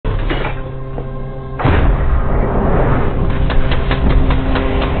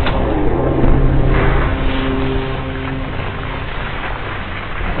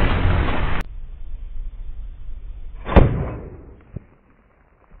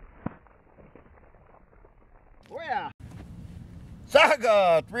Oh yeah.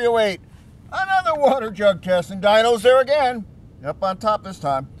 Saga 308. Another water jug test, and dyno's there again. Up on top this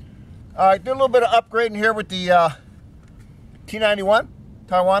time. Did a little bit of upgrading here with the T-91,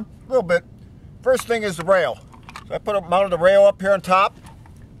 Taiwan, a little bit. First thing is the rail. So I mounted the rail up here on top.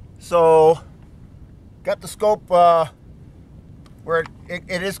 So, got the scope where it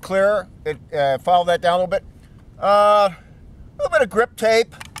is clear. Follow that down a little bit. A little bit of grip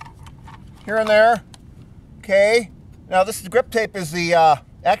tape here and there. Okay. Now this grip tape is the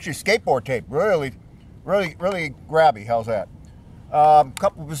actually skateboard tape. Really grabby. How's that?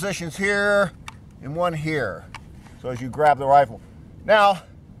 Couple positions here and one here. So as you grab the rifle. Now,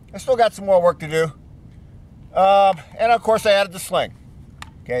 I still got some more work to do. And of course I added the sling.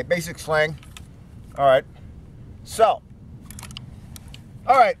 Okay, basic sling. All right. So,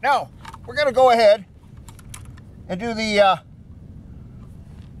 all right, now we're gonna go ahead and do the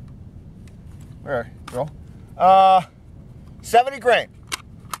where you go? 70 grain.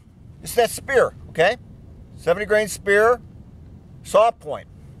 It's that Speer, okay? 70 grain Speer, soft point.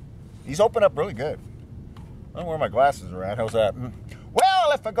 These open up really good. I don't know where my glasses are at. How's that?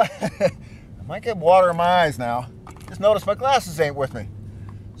 Well, if I might get water in my eyes now. Just noticed my glasses ain't with me.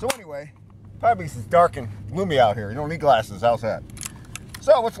 So anyway, probably because it's dark and gloomy out here. You don't need glasses. How's that?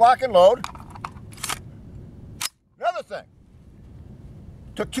 So let's lock and load. Another thing.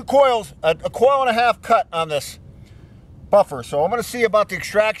 Took 2 coils, a coil and a half cut on this buffer. So I'm going to see about the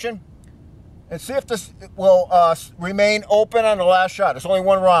extraction and see if this will remain open on the last shot. There's only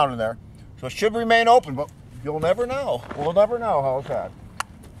 1 round in there. So it should remain open, but you'll never know. We'll never know. How's that?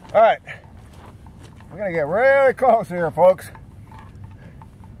 All right. We're going to get really close here, folks.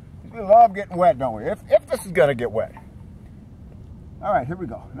 We love getting wet, don't we? If this is going to get wet. All right, here we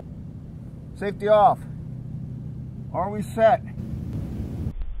go. Safety off. Are we set?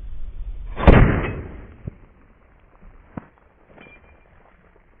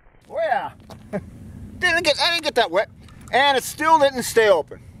 Oh yeah. I didn't get that wet. And it still didn't stay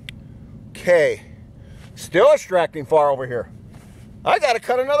open. Okay. Still extracting far over here. I got to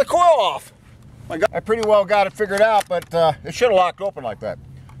cut another coil off. My God, I pretty well got it figured out, but it should have locked open like that.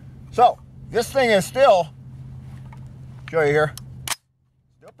 So, this thing is still, show you here,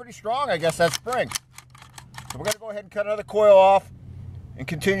 still pretty strong, I guess, that spring. So we're going to go ahead and cut another coil off and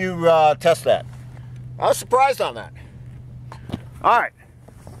continue test that. I was surprised on that. All right,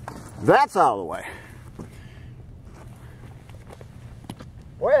 that's out of the way.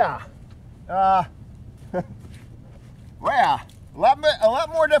 Oh yeah. Oh yeah, a lot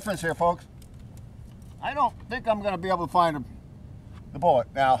more difference here, folks. I don't think I'm going to be able to find the bullet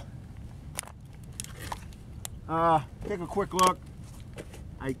now. Take a quick look.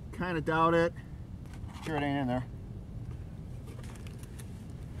 I kind of doubt it. Sure it ain't in there.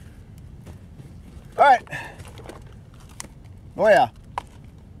 All right. Oh yeah.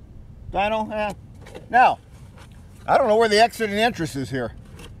 Dyno. Yeah. Now, I don't know where the exit and entrance is here.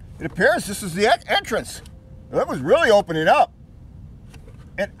 It appears this is the entrance. That was really opening up.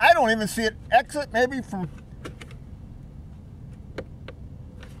 And I don't even see it exit, maybe from...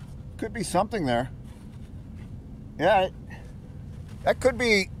 Could be something there. Yeah, that could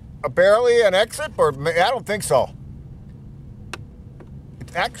be barely an exit, or I don't think so.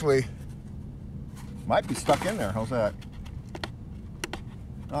 It actually might be stuck in there. How's that?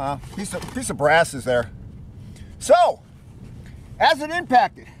 Piece of brass is there. So, as it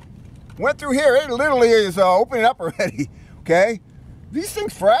impacted, went through here, it literally is opening up already. Okay, these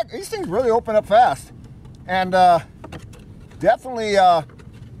things really open up fast, and definitely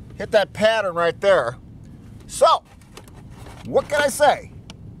hit that pattern right there. So, what can I say?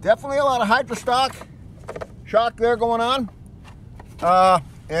 Definitely a lot of hydrostock shock there going on,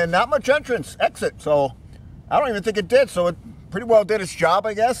 and not much exit. So, I don't even think it did. So it pretty well did its job,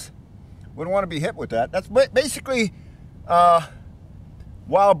 I guess. Wouldn't want to be hit with that. That's basically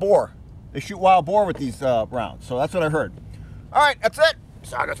wild boar. They shoot wild boar with these rounds. So that's what I heard. All right, that's it.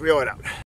 Saga 308 out.